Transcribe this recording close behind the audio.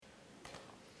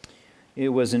It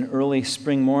was an early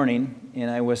spring morning, and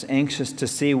I was anxious to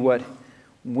see what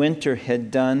winter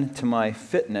had done to my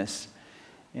fitness.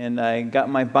 And I got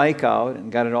my bike out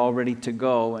and got it all ready to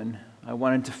go, and I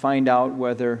wanted to find out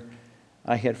whether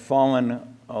I had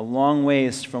fallen a long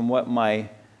ways from what my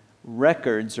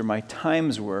records or my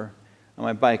times were on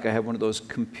my bike. I have one of those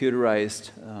computerized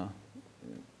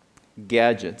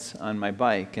gadgets on my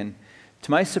bike. And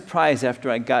to my surprise, after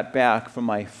I got back from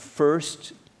my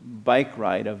first bike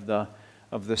ride of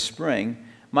the spring,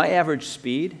 my average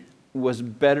speed was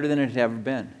better than it had ever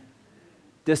been.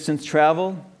 Distance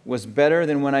travel was better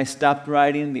than when I stopped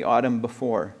riding the autumn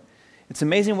before. It's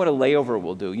amazing what a layover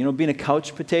will do. You know, being a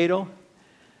couch potato,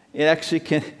 it actually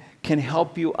can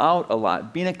help you out a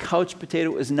lot. Being a couch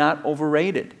potato is not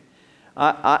overrated.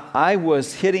 I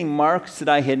was hitting marks that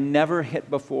I had never hit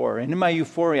before. And in my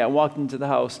euphoria, I walked into the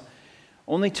house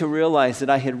only to realize that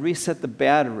I had reset the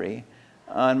battery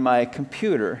on my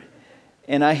computer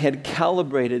and I had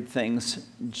calibrated things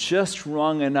just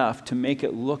wrong enough to make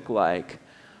it look like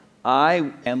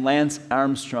I and Lance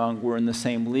Armstrong were in the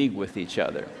same league with each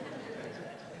other.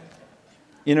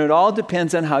 You know, it all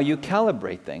depends on how you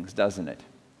calibrate things, doesn't it?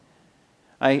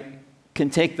 I can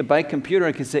take the bike computer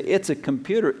and I can say, it's a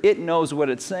computer. It knows what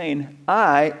it's saying.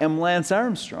 I am Lance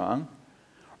Armstrong.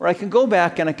 Or I can go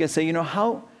back and I can say, you know,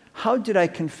 how did I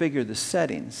configure the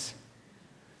settings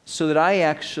so that I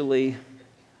actually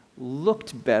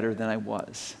looked better than I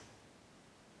was?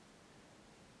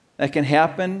 That can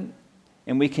happen,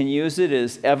 and we can use it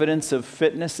as evidence of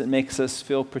fitness that makes us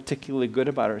feel particularly good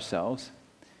about ourselves.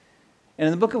 And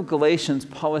in the book of Galatians,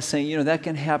 Paul is saying, you know, that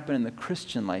can happen in the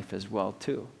Christian life as well,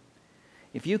 too.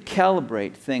 If you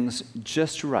calibrate things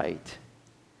just right,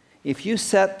 if you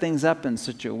set things up in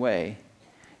such a way,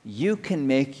 you can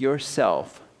make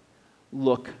yourself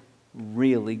look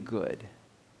really good.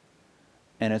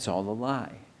 And it's all a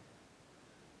lie.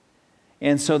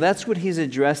 And so that's what he's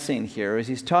addressing here, is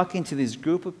he's talking to this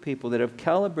group of people that have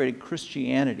calibrated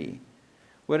Christianity,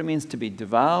 what it means to be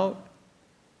devout,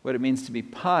 what it means to be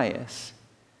pious,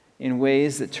 in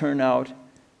ways that turn out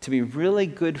to be really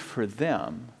good for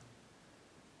them,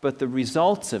 but the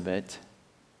results of it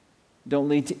don't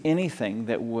lead to anything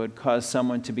that would cause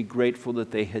someone to be grateful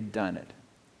that they had done it.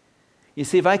 You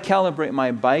see, if I calibrate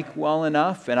my bike well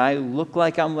enough and I look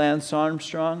like I'm Lance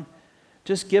Armstrong,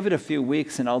 just give it a few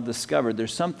weeks and I'll discover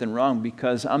there's something wrong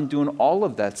because I'm doing all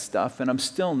of that stuff and I'm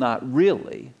still not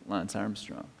really Lance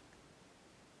Armstrong.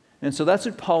 And so that's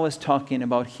what Paul is talking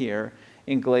about here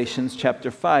in Galatians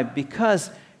chapter 5,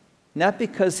 not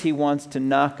because he wants to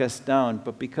knock us down,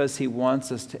 but because he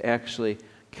wants us to actually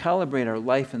calibrate our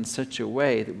life in such a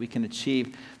way that we can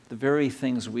achieve the very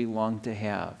things we long to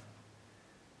have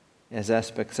as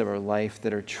aspects of our life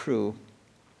that are true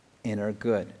and are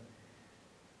good.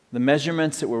 The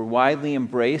measurements that were widely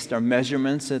embraced are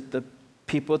measurements that the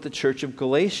people at the church of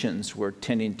Galatians were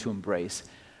tending to embrace.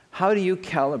 How do you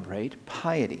calibrate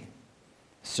piety?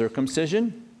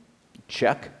 Circumcision?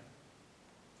 Check.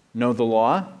 Know the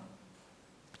law?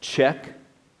 Check.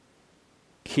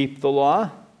 Keep the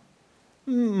law?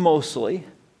 Mostly.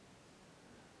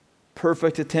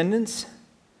 Perfect attendance?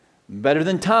 Better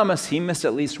than Thomas. He missed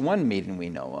at least one meeting we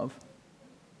know of.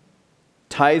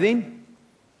 Tithing?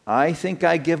 I think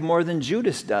I give more than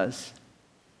Judas does.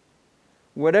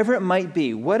 Whatever it might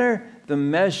be, what are the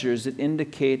measures that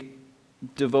indicate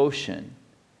devotion,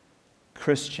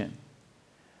 Christian?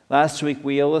 Last week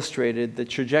we illustrated the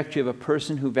trajectory of a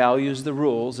person who values the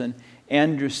rules, and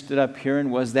Andrew stood up here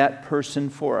and was that person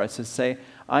for us to say,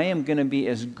 I am going to be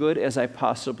as good as I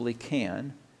possibly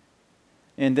can.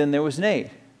 And then there was Nate,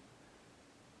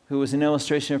 who was an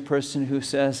illustration of a person who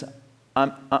says,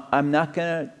 I'm not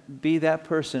going to be that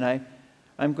person.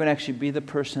 I'm going to actually be the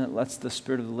person that lets the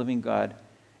Spirit of the living God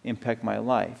impact my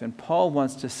life. And Paul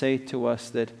wants to say to us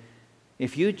that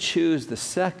if you choose the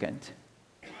second,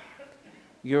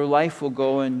 your life will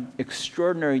go in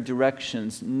extraordinary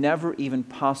directions, never even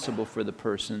possible for the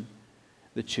person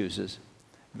that chooses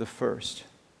the first.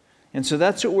 And so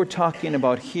that's what we're talking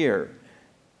about here,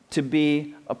 to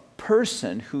be a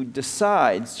person who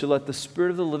decides to let the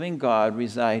Spirit of the living God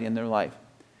reside in their life.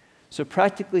 So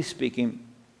practically speaking,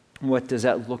 what does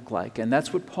that look like? And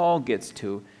that's what Paul gets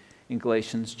to in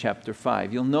Galatians chapter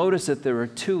 5. You'll notice that there are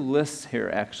two lists here,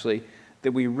 actually,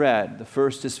 that we read. The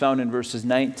first is found in verses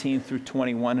 19 through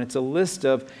 21. It's a list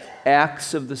of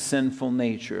acts of the sinful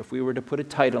nature. If we were to put a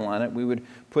title on it, we would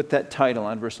put that title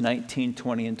on verse 19,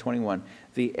 20, and 21.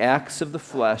 The acts of the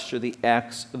flesh, or the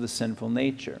acts of the sinful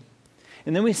nature.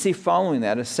 And then we see following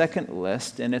that a second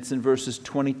list, and it's in verses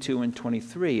 22 and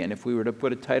 23. And if we were to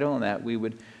put a title on that, we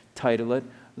would title it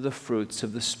The Fruits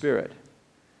of the Spirit.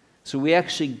 So we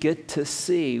actually get to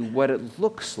see what it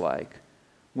looks like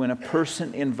when a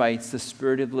person invites the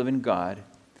Spirit of the living God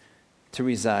to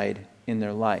reside in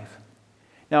their life.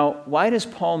 Now, why does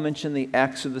Paul mention the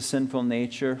acts of the sinful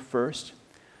nature first?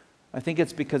 I think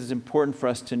it's because it's important for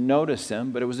us to notice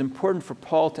them, but it was important for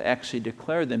Paul to actually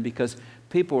declare them because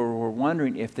people were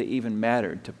wondering if they even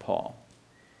mattered to Paul.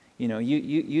 You know,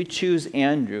 you choose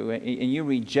Andrew and you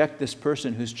reject this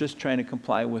person who's just trying to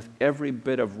comply with every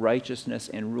bit of righteousness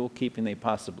and rule keeping they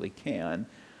possibly can.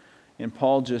 And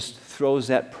Paul just throws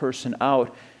that person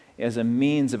out as a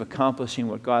means of accomplishing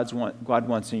what God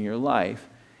wants in your life.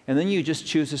 And then you just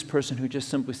choose this person who just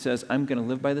simply says, I'm going to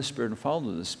live by the Spirit and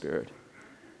follow the Spirit.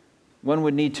 One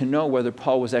would need to know whether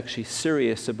Paul was actually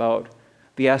serious about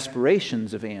the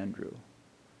aspirations of Andrew.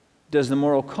 Does the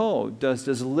moral code, does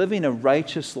living a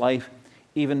righteous life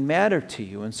even matter to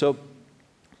you? And so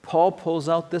Paul pulls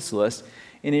out this list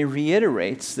and he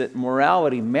reiterates that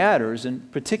morality matters,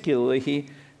 and particularly he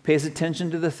pays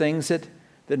attention to the things that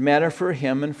matter for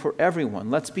him and for everyone.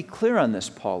 Let's be clear on this,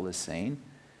 Paul is saying.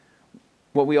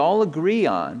 What we all agree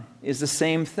on is the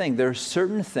same thing. There are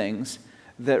certain things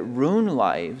that ruin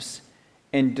lives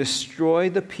and destroy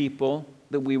the people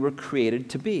that we were created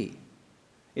to be.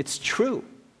 It's true.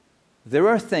 There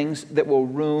are things that will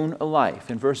ruin a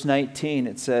life. In verse 19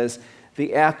 it says,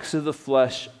 the acts of the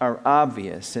flesh are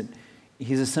obvious. And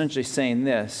he's essentially saying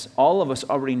this, all of us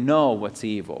already know what's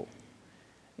evil.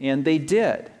 And they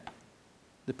did.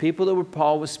 The people that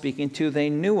Paul was speaking to, they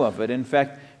knew of it. In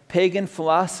fact, pagan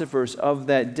philosophers of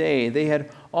that day, they had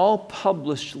all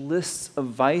published lists of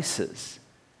vices.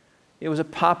 It was a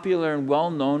popular and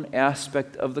well-known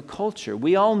aspect of the culture.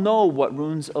 We all know what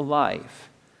ruins a life.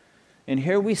 And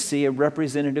here we see a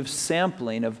representative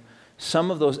sampling of some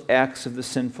of those acts of the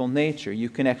sinful nature. You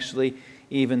can actually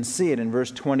even see it. In verse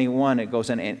 21, it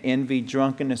goes on envy,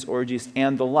 drunkenness, orgies,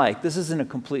 and the like. This isn't a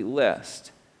complete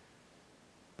list,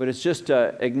 but it's just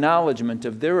an acknowledgement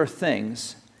of there are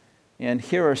things, and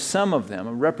here are some of them,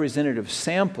 a representative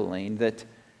sampling that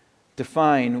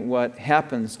define what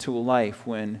happens to a life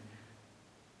when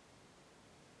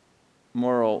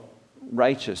moral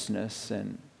righteousness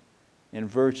and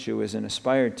virtue isn't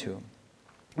aspired to.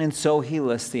 And so he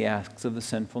lists the acts of the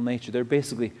sinful nature. There are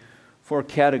basically 4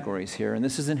 categories here, and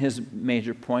this isn't his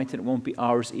major point, and it won't be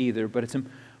ours either, but it's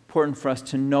important for us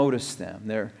to notice them.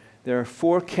 There are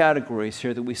 4 categories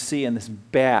here that we see in this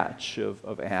batch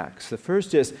of acts. The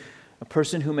first is a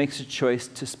person who makes a choice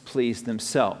to please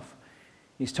themselves.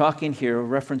 He's talking here,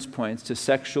 reference points to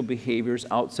sexual behaviors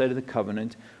outside of the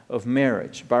covenant of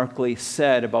marriage. Barclay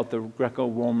said about the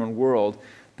Greco-Roman world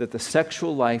that the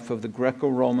sexual life of the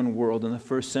Greco-Roman world in the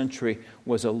first century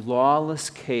was a lawless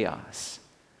chaos.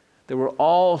 There were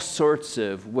all sorts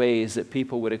of ways that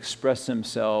people would express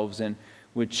themselves and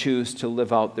would choose to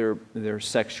live out their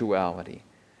sexuality.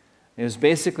 It was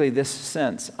basically this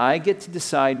sense, I get to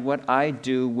decide what I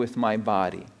do with my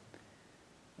body.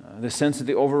 The sense of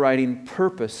the overriding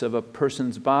purpose of a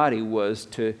person's body was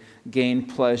to gain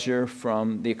pleasure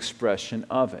from the expression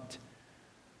of it.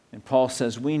 And Paul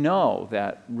says, we know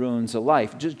that ruins a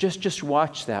life. Just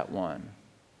watch that one.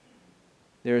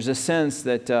 There's a sense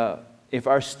that if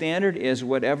our standard is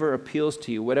whatever appeals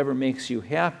to you, whatever makes you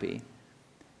happy,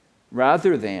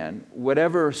 rather than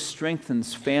whatever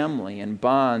strengthens family and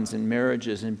bonds and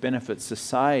marriages and benefits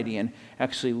society and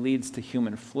actually leads to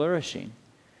human flourishing,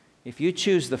 if you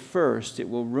choose the first, it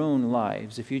will ruin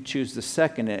lives. If you choose the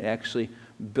second, it actually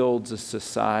builds a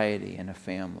society and a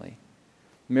family.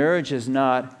 Marriage is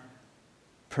not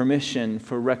permission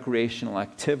for recreational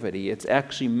activity. It's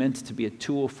actually meant to be a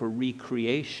tool for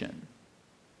recreation,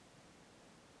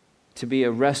 to be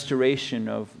a restoration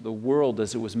of the world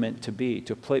as it was meant to be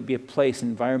a place,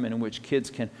 environment in which kids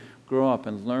can grow up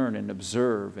and learn and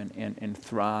observe and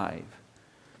thrive.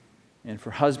 And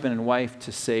for husband and wife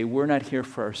to say, we're not here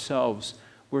for ourselves,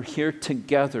 we're here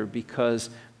together because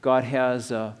God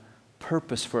has a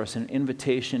purpose for us, an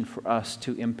invitation for us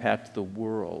to impact the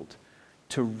world,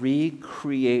 to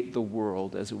recreate the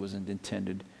world as it was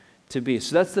intended to be.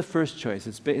 So that's the first choice.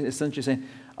 It's essentially saying,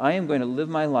 I am going to live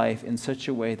my life in such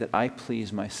a way that I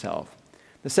please myself.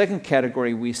 The second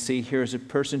category we see here is a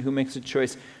person who makes a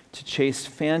choice to chase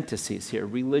fantasies here.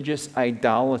 Religious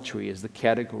idolatry is the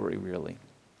category, really.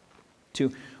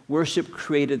 To worship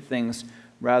created things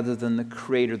rather than the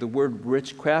Creator. The word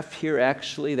witchcraft here,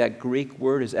 actually, that Greek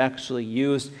word is actually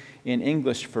used in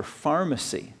English for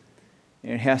pharmacy.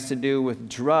 And it has to do with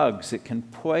drugs that can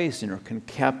poison or can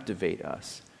captivate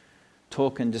us.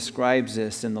 Tolkien describes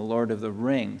this in The Lord of the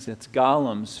Rings. It's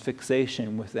Gollum's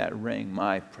fixation with that ring,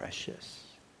 my precious,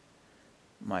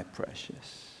 my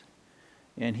precious.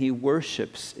 and he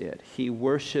worships it. He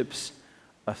worships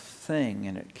a thing,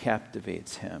 and it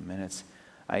captivates him, and it's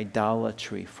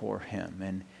idolatry for him,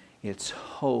 and it's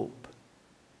hope.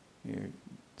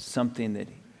 Something that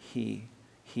he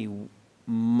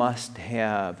must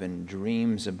have and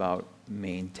dreams about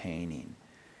maintaining.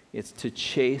 It's to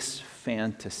chase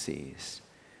fantasies.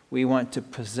 We want to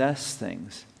possess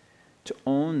things, to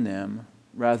own them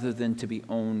rather than to be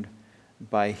owned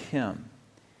by him.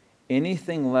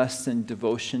 Anything less than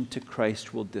devotion to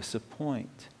Christ will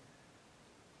disappoint.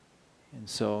 And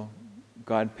so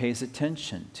God pays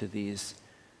attention to these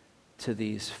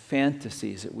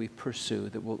fantasies that we pursue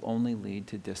that will only lead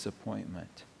to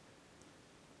disappointment.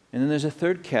 And then there's a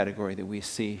third category that we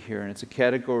see here, and it's a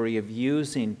category of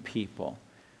using people.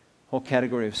 A whole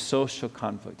category of social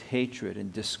conflict, hatred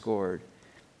and discord,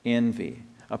 envy,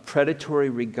 a predatory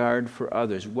regard for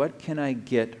others. What can I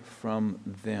get from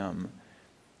them?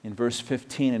 In verse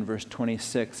 15 and verse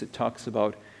 26, it talks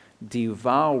about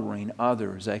devouring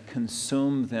others. I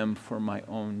consume them for my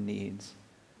own needs.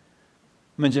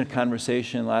 I mentioned a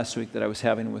conversation last week that I was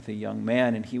having with a young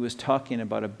man, and he was talking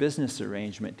about a business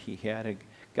arrangement he had, a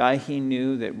guy he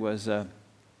knew that was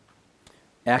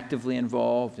actively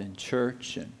involved in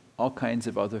church and all kinds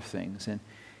of other things, and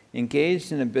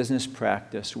engaged in a business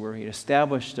practice where he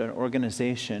established an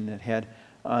organization that had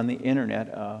on the internet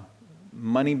a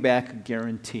money-back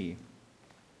guarantee.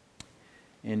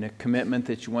 And a commitment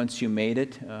that once you made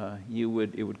it,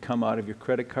 it would come out of your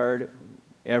credit card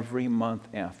every month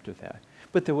after that.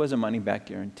 But there was a money-back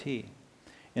guarantee.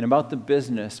 And about the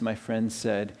business, my friend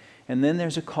said, and then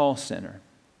there's a call center.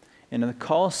 And in the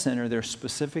call center, they're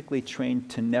specifically trained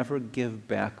to never give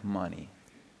back money.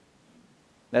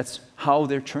 That's how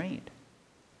they're trained.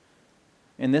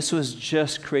 And this was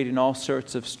just creating all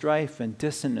sorts of strife and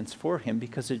dissonance for him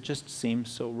because it just seemed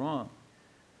so wrong.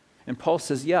 And Paul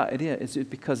says, yeah, it is. It's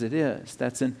because it is.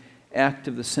 That's an act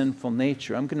of the sinful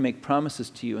nature. I'm going to make promises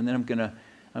to you, and then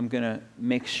I'm going to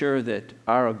make sure that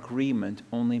our agreement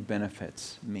only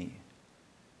benefits me.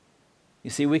 You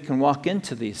see, we can walk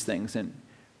into these things, and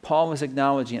Paul was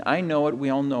acknowledging, I know it, we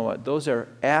all know it. Those are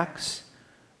acts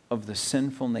of the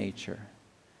sinful nature.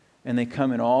 And they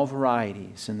come in all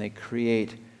varieties, and they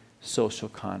create social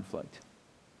conflict.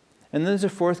 And then there's a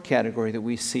fourth category that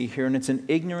we see here, and it's an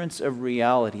ignorance of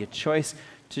reality, a choice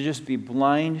to just be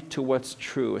blind to what's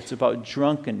true. It's about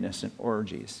drunkenness and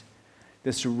orgies.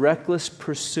 This reckless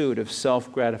pursuit of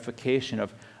self-gratification,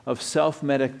 of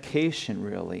self-medication,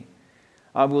 really.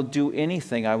 I will do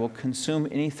anything, I will consume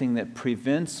anything that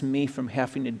prevents me from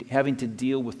having to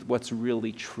deal with what's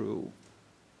really true.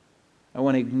 I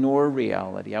want to ignore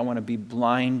reality. I want to be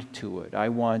blind to it. I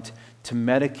want to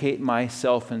medicate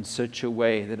myself in such a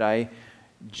way that I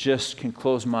just can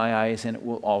close my eyes and it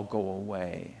will all go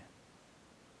away.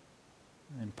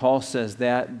 And Paul says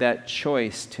that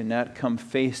choice to not come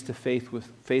face to face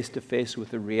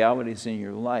with the realities in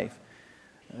your life,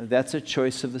 that's a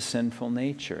choice of the sinful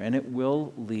nature, and it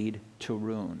will lead to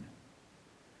ruin.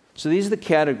 So these are the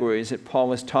categories that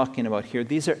Paul is talking about here.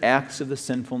 These are acts of the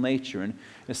sinful nature. And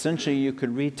essentially you could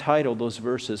retitle those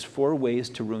verses, 4 ways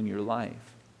to ruin your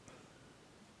life.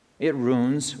 It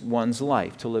ruins one's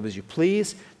life, to live as you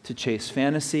please, to chase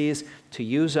fantasies, to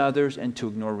use others, and to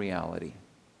ignore reality.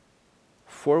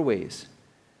 4 ways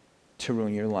to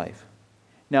ruin your life.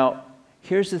 Now,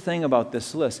 here's the thing about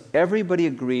this list. Everybody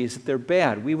agrees that they're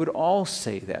bad. We would all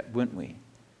say that, wouldn't we?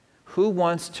 Who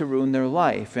wants to ruin their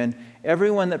life? And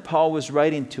everyone that Paul was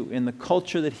writing to, in the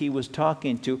culture that he was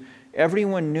talking to,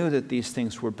 everyone knew that these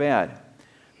things were bad.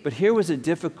 But here was a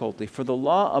difficulty. For the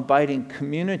law-abiding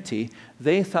community,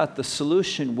 they thought the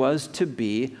solution was to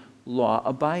be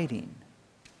law-abiding.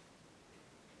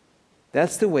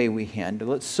 That's the way we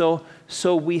handle it. So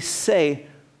we say,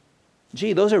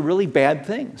 gee, those are really bad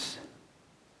things.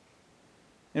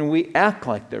 And we act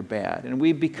like they're bad. And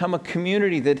we become a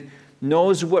community that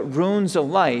knows what ruins a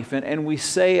life, and we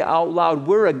say out loud,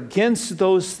 we're against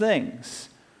those things.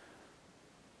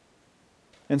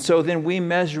 And so then we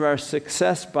measure our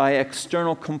success by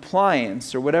external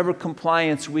compliance, or whatever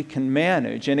compliance we can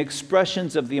manage, and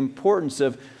expressions of the importance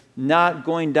of not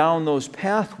going down those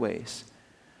pathways.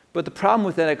 But the problem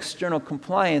with that external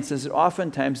compliance is that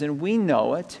oftentimes, and we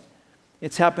know it,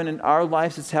 it's happened in our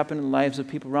lives, it's happened in the lives of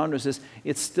people around us, is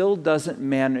it still doesn't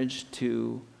manage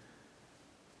to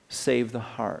save the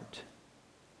heart.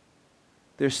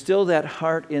 There's still that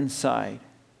heart inside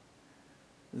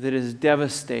that is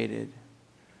devastated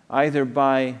either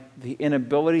by the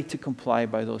inability to comply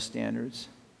by those standards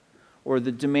or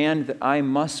the demand that I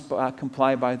must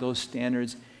comply by those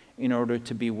standards in order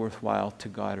to be worthwhile to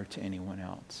God or to anyone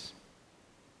else.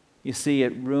 You see,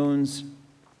 it ruins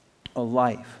a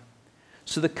life.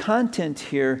 So the content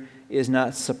here is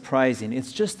not surprising.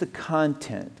 It's just the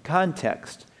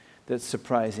context that's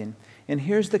surprising. And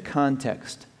here's the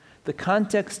context. The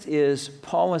context is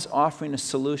Paul is offering a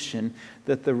solution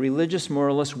that the religious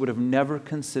moralists would have never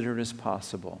considered as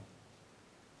possible.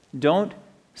 Don't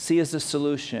see as a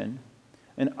solution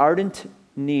an ardent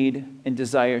need and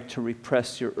desire to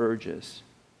repress your urges.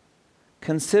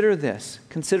 Consider this.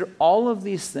 Consider all of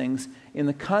these things in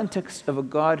the context of a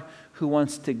God who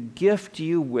wants to gift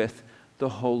you with the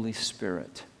Holy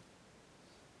Spirit.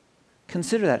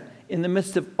 Consider that. In the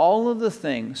midst of all of the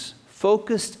things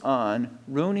focused on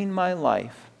ruining my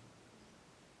life,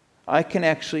 I can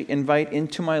actually invite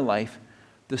into my life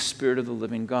the Spirit of the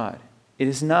living God. It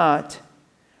is not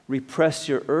repress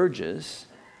your urges.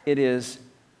 It is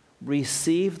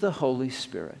receive the Holy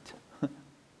Spirit.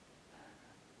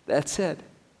 That's it.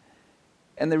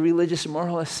 And the religious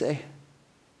moralists say,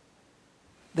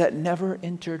 that never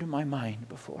entered my mind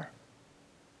before.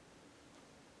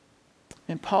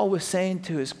 And Paul was saying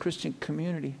to his Christian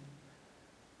community,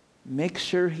 make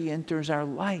sure he enters our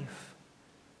life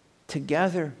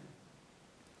together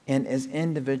and as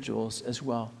individuals as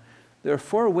well. There are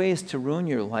 4 ways to ruin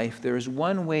your life. There is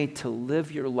one way to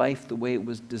live your life the way it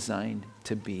was designed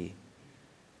to be.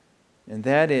 And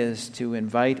that is to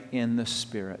invite in the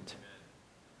Spirit.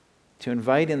 To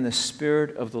invite in the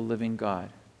Spirit of the living God.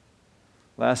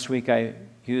 Last week I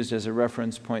used as a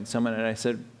reference point someone, and I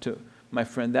said to my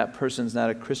friend, that person's not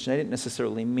a Christian. I didn't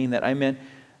necessarily mean that. I meant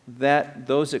that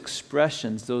those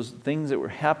expressions, those things that were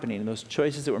happening, those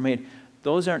choices that were made,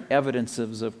 those aren't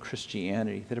evidences of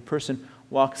Christianity. That a person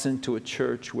walks into a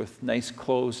church with nice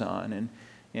clothes on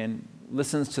and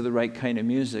listens to the right kind of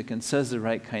music and says the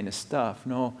right kind of stuff.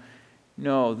 No,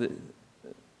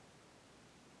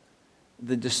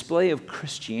 the display of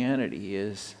Christianity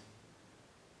is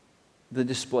the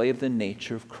display of the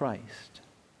nature of Christ.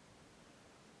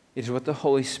 It is what the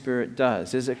Holy Spirit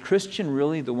does. Is a Christian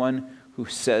really the one who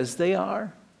says they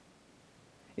are?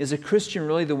 Is a Christian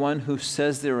really the one who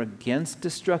says they're against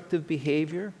destructive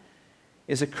behavior?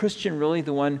 Is a Christian really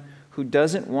the one who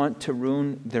doesn't want to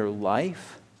ruin their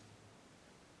life?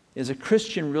 Is a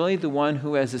Christian really the one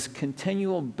who has this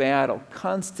continual battle,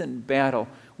 constant battle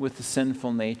with the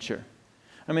sinful nature?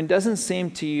 I mean, it doesn't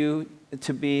seem to you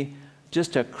to be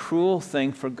just a cruel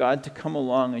thing for God to come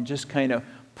along and just kind of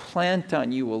plant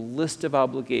on you a list of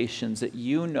obligations that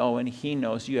you know and He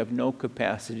knows you have no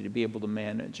capacity to be able to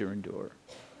manage or endure.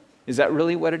 Is that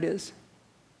really what it is?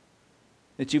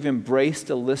 That you've embraced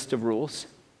a list of rules?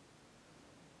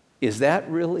 Is that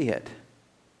really it?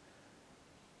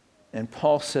 And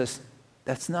Paul says,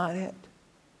 that's not it.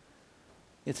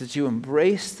 It's that you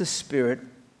embrace the Spirit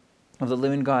of the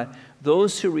living God.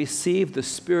 Those who receive the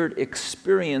Spirit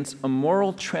experience a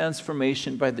moral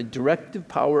transformation by the directive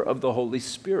power of the Holy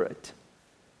Spirit.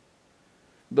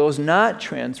 Those not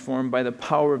transformed by the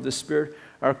power of the Spirit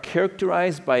are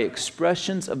characterized by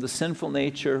expressions of the sinful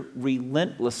nature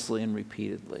relentlessly and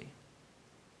repeatedly.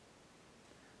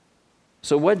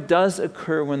 So what does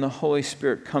occur when the Holy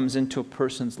Spirit comes into a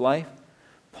person's life?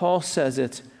 Paul says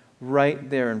it's right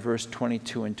there in verse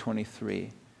 22 and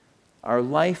 23. Our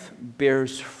life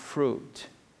bears fruit.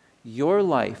 Your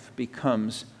life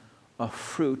becomes a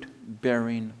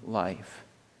fruit-bearing life.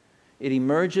 It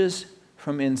emerges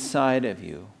from inside of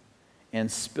you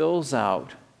and spills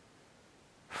out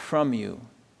from you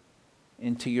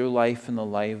into your life and the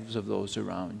lives of those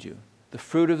around you. The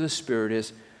fruit of the Spirit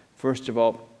is, first of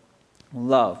all,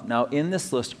 love. Now, in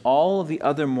this list, all of the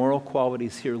other moral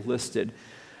qualities here listed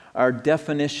are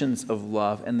definitions of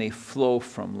love, and they flow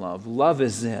from love. Love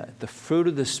is it. The fruit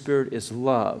of the Spirit is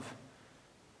love.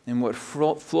 And what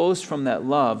flows from that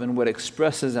love and what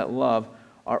expresses that love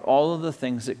are all of the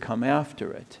things that come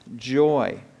after it.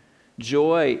 Joy.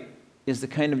 Joy is the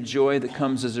kind of joy that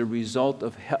comes as a result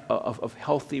of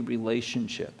healthy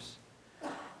relationships.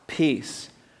 Peace.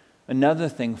 Another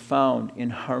thing found in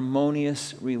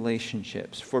harmonious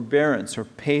relationships. Forbearance or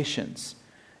patience.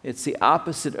 It's the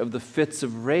opposite of the fits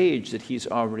of rage that he's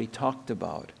already talked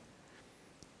about.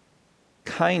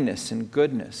 Kindness and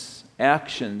goodness,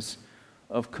 actions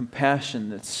of compassion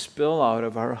that spill out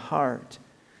of our heart.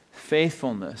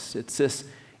 Faithfulness, it's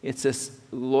this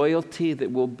loyalty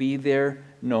that will be there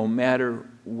no matter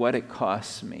what it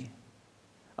costs me.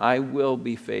 I will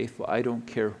be faithful. I don't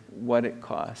care what it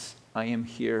costs. I am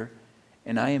here,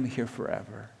 and I am here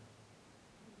forever.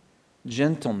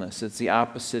 Gentleness, it's the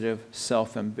opposite of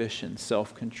self-ambition.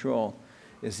 Self-control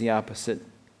is the opposite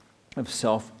of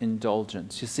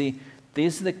self-indulgence. You see,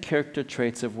 these are the character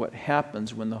traits of what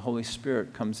happens when the Holy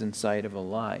Spirit comes inside of a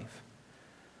life.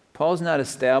 Paul's not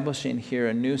establishing here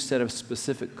a new set of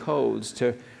specific codes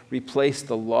to replace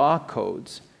the law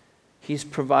codes. He's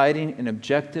providing an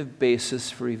objective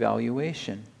basis for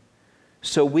evaluation,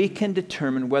 so we can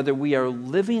determine whether we are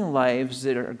living lives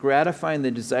that are gratifying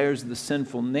the desires of the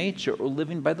sinful nature or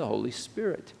living by the Holy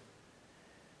Spirit.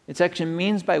 It's actually a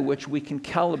means by which we can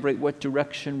calibrate what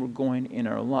direction we're going in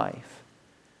our life.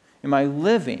 Am I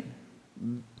living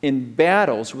in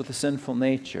battles with the sinful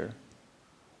nature,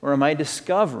 or am I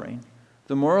discovering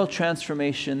the moral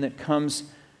transformation that comes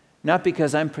not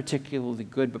because I'm particularly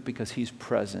good, but because He's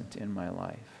present in my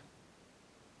life?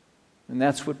 And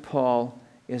that's what Paul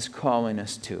is calling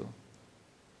us to.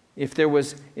 If there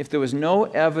was no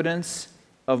evidence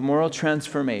of moral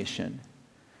transformation,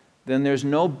 then there's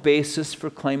no basis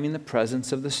for claiming the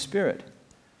presence of the Spirit.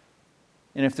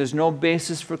 And if there's no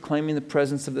basis for claiming the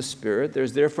presence of the Spirit,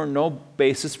 there's therefore no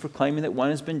basis for claiming that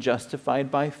one has been justified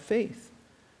by faith.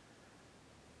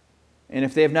 And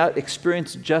if they have not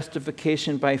experienced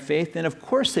justification by faith, then of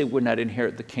course they would not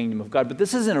inherit the kingdom of God. But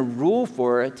this isn't a rule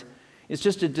for it. It's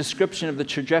just a description of the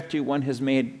trajectory one has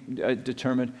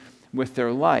determined with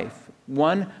their life.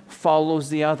 One follows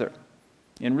the other.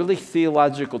 In really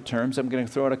theological terms, I'm going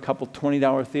to throw out a couple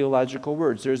 $20 theological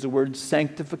words. There's the word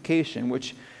sanctification,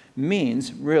 which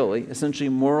means really, essentially,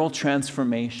 moral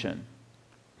transformation.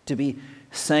 To be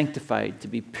sanctified, to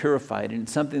be purified. And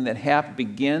it's something that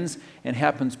begins and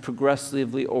happens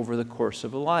progressively over the course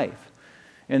of a life.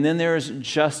 And then there is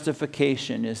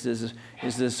justification, is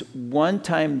this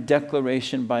one-time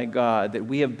declaration by God that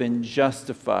we have been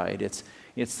justified.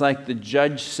 It's like the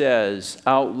judge says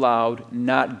out loud,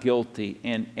 not guilty,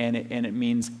 and it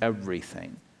means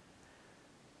everything.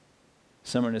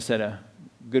 Someone has said a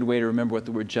good way to remember what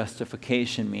the word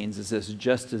justification means is this: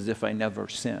 just as if I never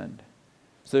sinned.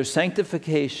 So there's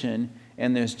sanctification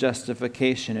and there's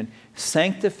justification. And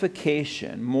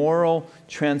sanctification, moral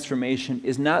transformation,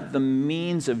 is not the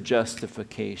means of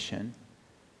justification,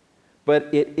 but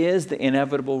it is the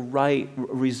inevitable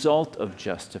result of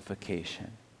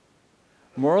justification.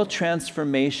 Moral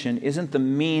transformation isn't the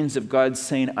means of God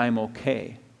saying, I'm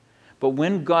okay. But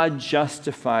when God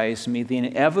justifies me, the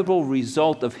inevitable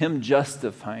result of Him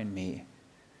justifying me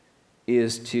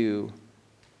is to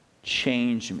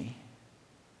change me.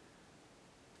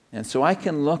 And so I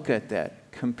can look at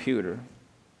that computer,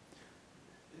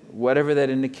 whatever that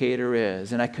indicator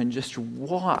is, and I can just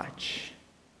watch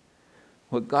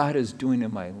what God is doing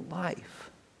in my life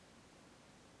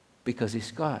because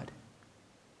He's God.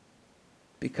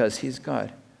 Because He's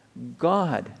God.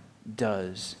 God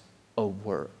does a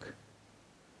work.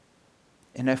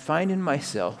 And I find in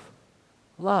myself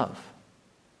love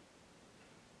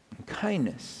and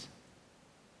kindness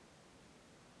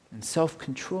and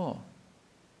self-control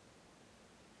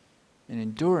and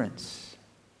endurance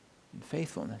and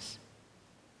faithfulness.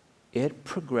 It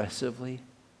progressively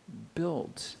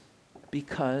builds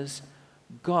because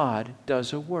God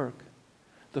does a work.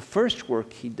 The first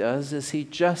work He does is He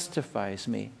justifies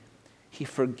me. He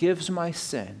forgives my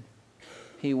sin.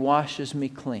 He washes me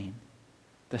clean.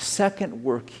 The second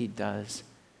work He does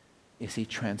is He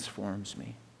transforms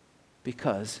me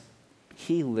because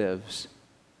He lives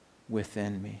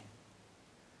within me.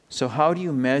 So how do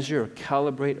you measure or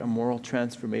calibrate a moral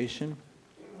transformation?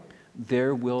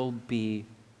 There will be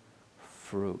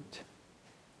fruit.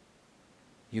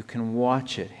 You can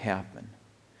watch it happen.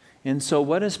 And so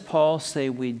what does Paul say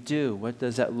we do? What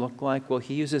does that look like? Well,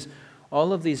 he uses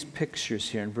all of these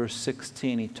pictures here. In verse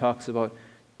 16, he talks about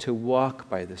to walk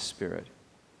by the Spirit.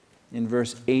 In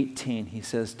verse 18, he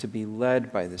says to be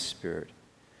led by the Spirit.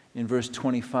 In verse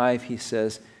 25, he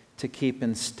says to keep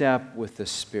in step with the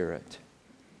Spirit.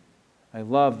 I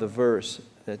love the verse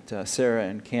that Sarah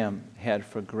and Cam had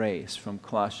for Grace from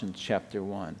Colossians chapter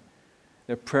 1.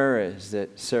 Their prayer is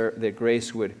that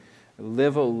Grace would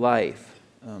live a life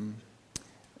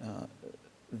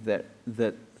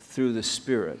that through the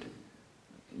Spirit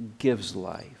gives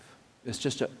life. It's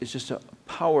just a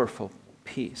powerful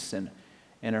piece, and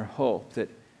our hope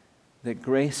that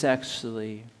Grace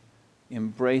actually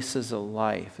embraces a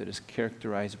life that is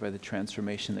characterized by the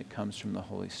transformation that comes from the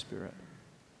Holy Spirit.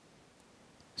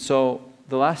 So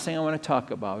the last thing I want to talk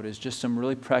about is just some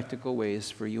really practical ways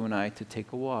for you and I to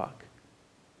take a walk.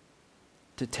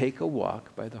 To take a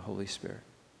walk by the Holy Spirit.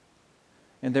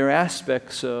 And there are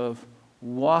aspects of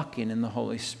walking in the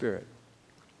Holy Spirit.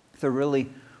 There are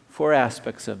really 4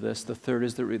 aspects of this. The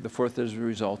fourth is the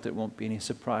result. It won't be any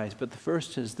surprise. But the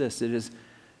first is this. It is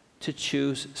to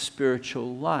choose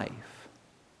spiritual life.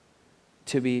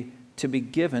 To be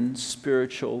given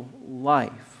spiritual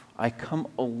life. I come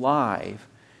alive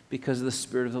because the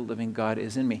Spirit of the living God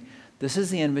is in me. This is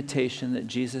the invitation that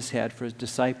Jesus had for his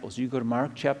disciples. You go to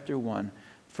Mark chapter 1,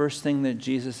 first thing that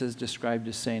Jesus is described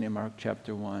as saying in Mark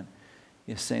chapter 1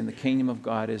 is saying the kingdom of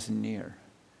God is near.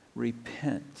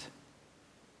 Repent.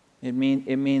 It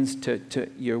means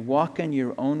you're walking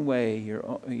your own way,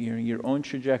 your own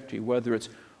trajectory, whether it's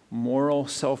moral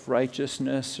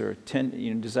self-righteousness or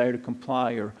desire to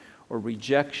comply or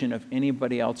rejection of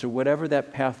anybody else or whatever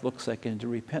that path looks like. And to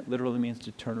repent literally means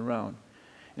to turn around.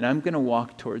 And I'm going to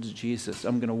walk towards Jesus.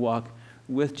 I'm going to walk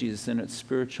with Jesus in its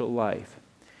spiritual life.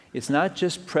 It's not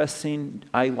just pressing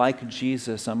I like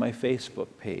Jesus on my Facebook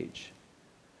page.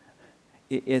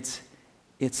 It's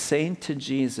saying to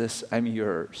Jesus, I'm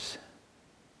yours.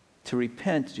 To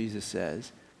repent, Jesus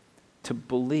says, to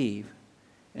believe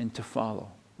and to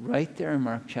follow. Right there in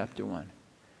Mark chapter 1.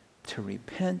 To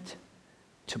repent,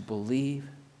 to believe,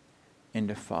 and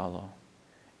to follow.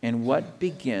 And what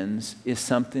begins is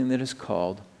something that is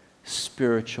called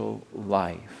spiritual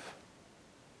life.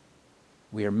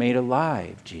 We are made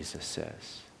alive, Jesus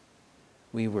says.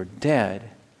 We were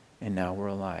dead, and now we're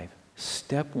alive.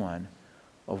 Step one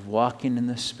of walking in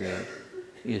the Spirit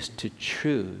is to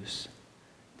choose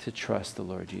to trust the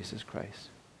Lord Jesus Christ.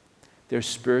 There's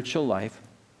spiritual life,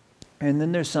 and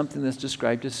then there's something that's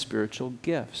described as spiritual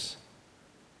gifts.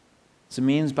 It's a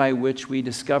means by which we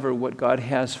discover what God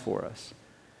has for us.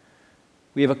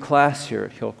 We have a class here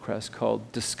at Hillcrest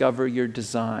called Discover Your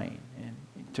Design, and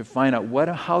to find out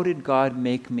how did God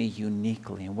make me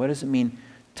uniquely, and what does it mean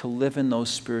to live in those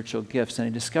spiritual gifts. And I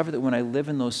discovered that when I live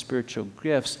in those spiritual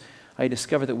gifts, I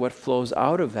discover that what flows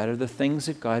out of that are the things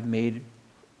that God made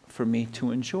for me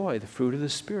to enjoy, the fruit of the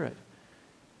Spirit.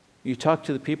 You talk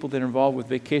to the people that are involved with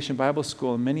Vacation Bible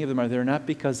School, and many of them are there not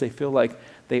because they feel like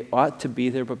they ought to be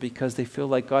there, but because they feel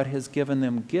like God has given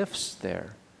them gifts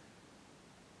there.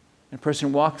 And a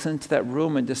person walks into that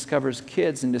room and discovers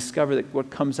kids and discovers that what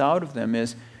comes out of them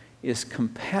is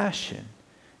compassion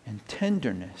and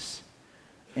tenderness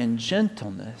and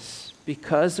gentleness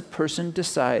because the person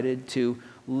decided to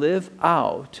live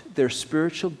out their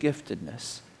spiritual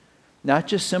giftedness, not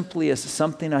just simply as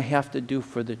something I have to do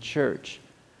for the church,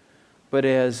 but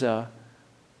as a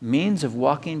means of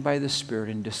walking by the Spirit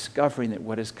and discovering that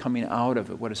what is coming out of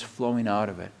it, what is flowing out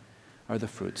of it, are the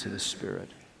fruits of the Spirit.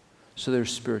 So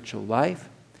there's spiritual life,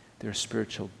 there's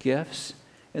spiritual gifts,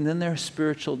 and then there are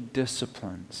spiritual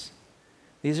disciplines.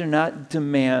 These are not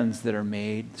demands that are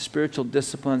made. Spiritual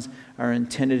disciplines are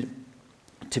intended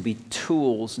to be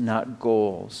tools, not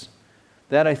goals.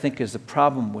 That, I think, is the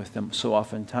problem with them so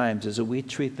oftentimes, is that we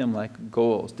treat them like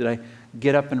goals. Did I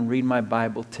get up and read my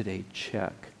Bible today?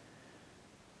 Check.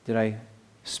 Did I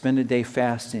spend a day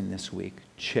fasting this week?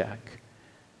 Check.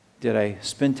 Did I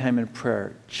spend time in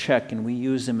prayer? Check. And we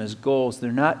use them as goals.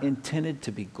 They're not intended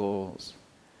to be goals.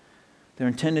 They're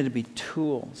intended to be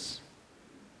tools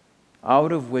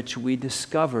out of which we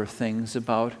discover things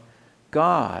about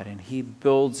God and He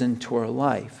builds into our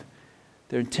life.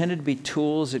 They're intended to be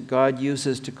tools that God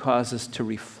uses to cause us to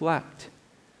reflect,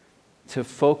 to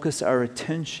focus our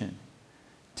attention,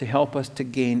 to help us to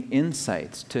gain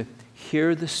insights, to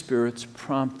hear the Spirit's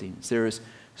promptings. There is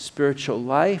spiritual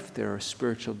life, there are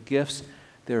spiritual gifts,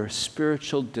 there are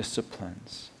spiritual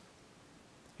disciplines.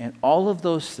 And all of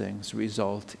those things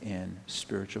result in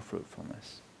spiritual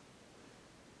fruitfulness.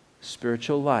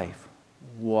 Spiritual life,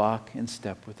 walk in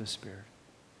step with the Spirit.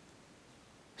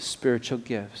 Spiritual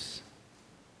gifts,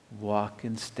 walk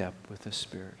in step with the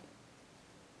Spirit.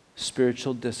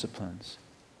 Spiritual disciplines,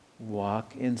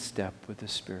 walk in step with the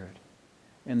Spirit.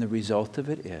 And the result of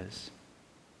it is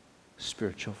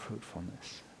spiritual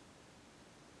fruitfulness.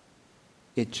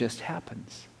 It just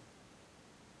happens.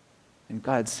 And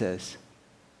God says,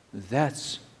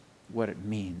 that's what it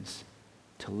means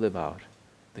to live out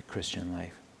the Christian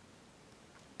life.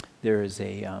 There is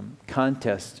a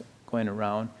contest going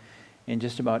around, and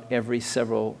just about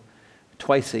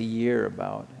twice a year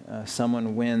about,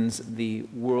 someone wins the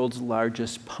world's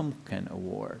largest pumpkin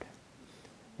award.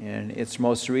 And it's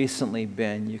most recently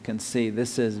been, you can see,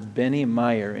 this is Benny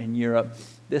Meyer in Europe.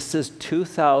 This is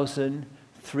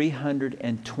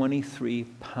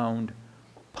 2,323-pound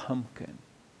pumpkin.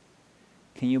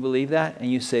 Can you believe that?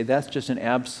 And you say, that's just an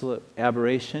absolute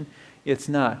aberration. It's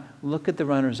not. Look at the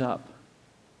runners-up.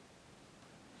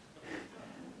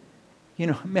 You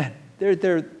know, man,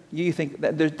 you think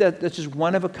that's just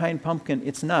one-of-a-kind pumpkin.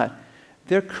 It's not.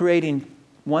 They're creating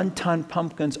 1-ton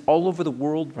pumpkins all over the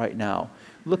world right now.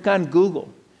 Look on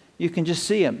Google. You can just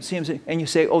see them, and you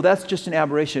say, oh, that's just an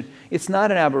aberration. It's not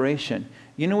an aberration.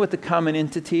 You know what the common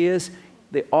entity is?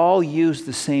 They all use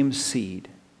the same seed.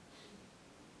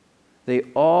 They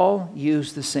all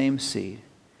use the same seed.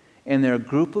 And they're a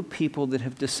group of people that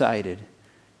have decided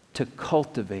to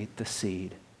cultivate the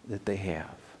seed that they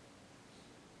have.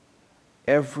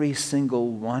 Every single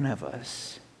one of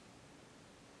us,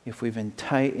 if we've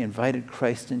invited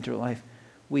Christ into our life,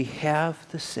 we have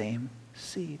the same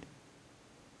seed.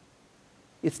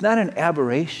 It's not an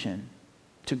aberration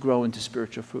to grow into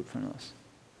spiritual fruitfulness.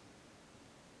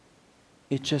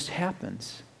 It just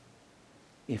happens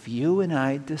if you and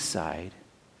I decide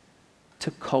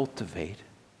to cultivate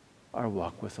our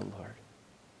walk with the Lord.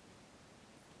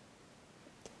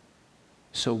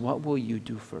 So what will you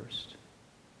do first?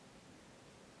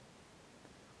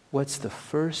 What's the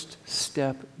first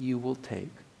step you will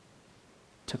take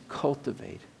to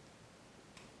cultivate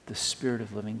the Spirit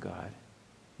of living God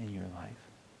in your life?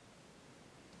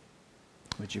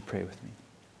 Would you pray with me?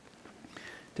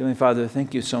 Heavenly Father,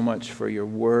 thank you so much for your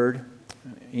word.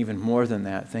 Even more than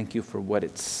that, thank you for what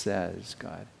it says,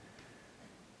 God.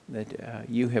 That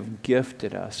you have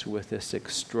gifted us with this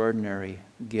extraordinary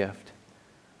gift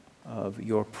of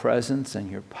your presence and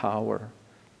your power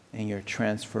and your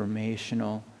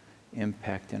transformational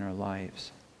impact in our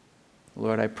lives.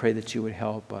 Lord, I pray that you would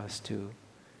help us to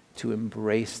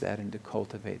embrace that and to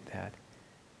cultivate that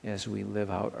as we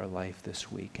live out our life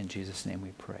this week. In Jesus' name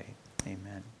we pray.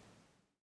 Amen.